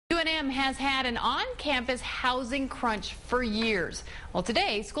UNM has had an on-campus housing crunch for years. Well,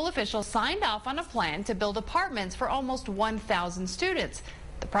 today, school officials signed off on a plan to build apartments for almost 1,000 students.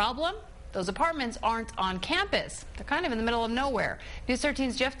 The problem? Those apartments aren't on campus. They're kind of in the middle of nowhere. News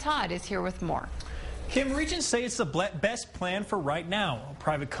 13's Jeff Todd is here with more. Kim, Regents say it's the best plan for right now. A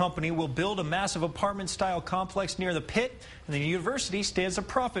private company will build a massive apartment-style complex near the pit, and the university stands to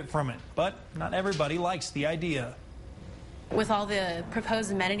profit from it. But not everybody likes the idea. With all the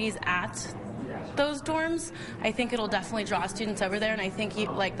proposed amenities at those dorms, I think it'll definitely draw students over there, and I think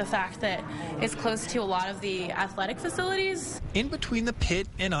like the fact that it's close to a lot of the athletic facilities. In between the pit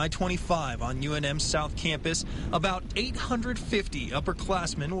and I-25 on UNM's South Campus, about 850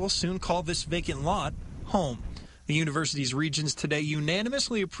 upperclassmen will soon call this vacant lot home. The university's regents today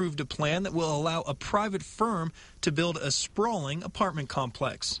unanimously approved a plan that will allow a private firm to build a sprawling apartment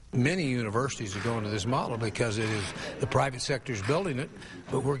complex. Many universities are going to this model because it is the private sector's building it,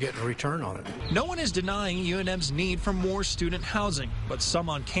 but we're getting a return on it. No one is denying UNM's need for more student housing, but some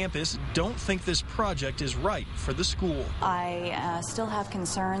on campus don't think this project is right for the school. I still have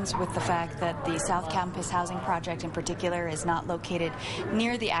concerns with the fact that the South Campus housing project in particular is not located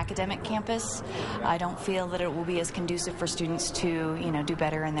near the academic campus. I don't feel that it will be as conducive for students to, do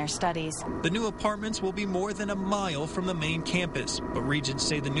better in their studies. The new apartments will be more than a mile from the main campus, but regents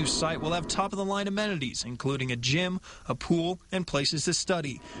say the new site will have top-of-the-line amenities, including a gym, a pool, and places to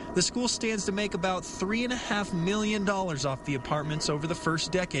study. The school stands to make about $3.5 million off the apartments over the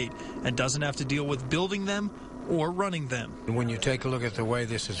first decade and doesn't have to deal with building them or running them. When you take a look at the way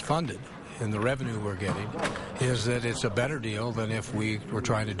this is funded and the revenue we're getting, is that it's a better deal than if we were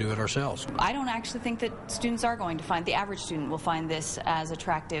trying to do it ourselves. I don't actually think that students are going to find, the average student will find this as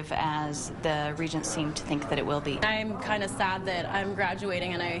attractive as the regents seem to think that it will be. I'm kind of sad that I'm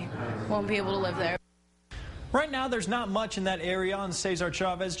graduating and I won't be able to live there. Right now, there's not much in that area on Cesar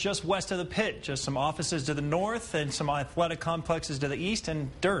Chavez, just west of the pit. Just some offices to the north and some athletic complexes to the east and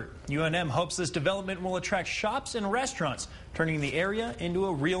dirt. UNM hopes this development will attract shops and restaurants, turning the area into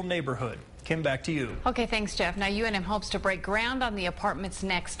a real neighborhood. Kim, back to you. Okay, thanks, Jeff. Now, UNM hopes to break ground on the apartments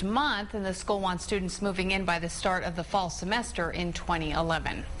next month, and the school wants students moving in by the start of the fall semester in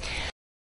 2011.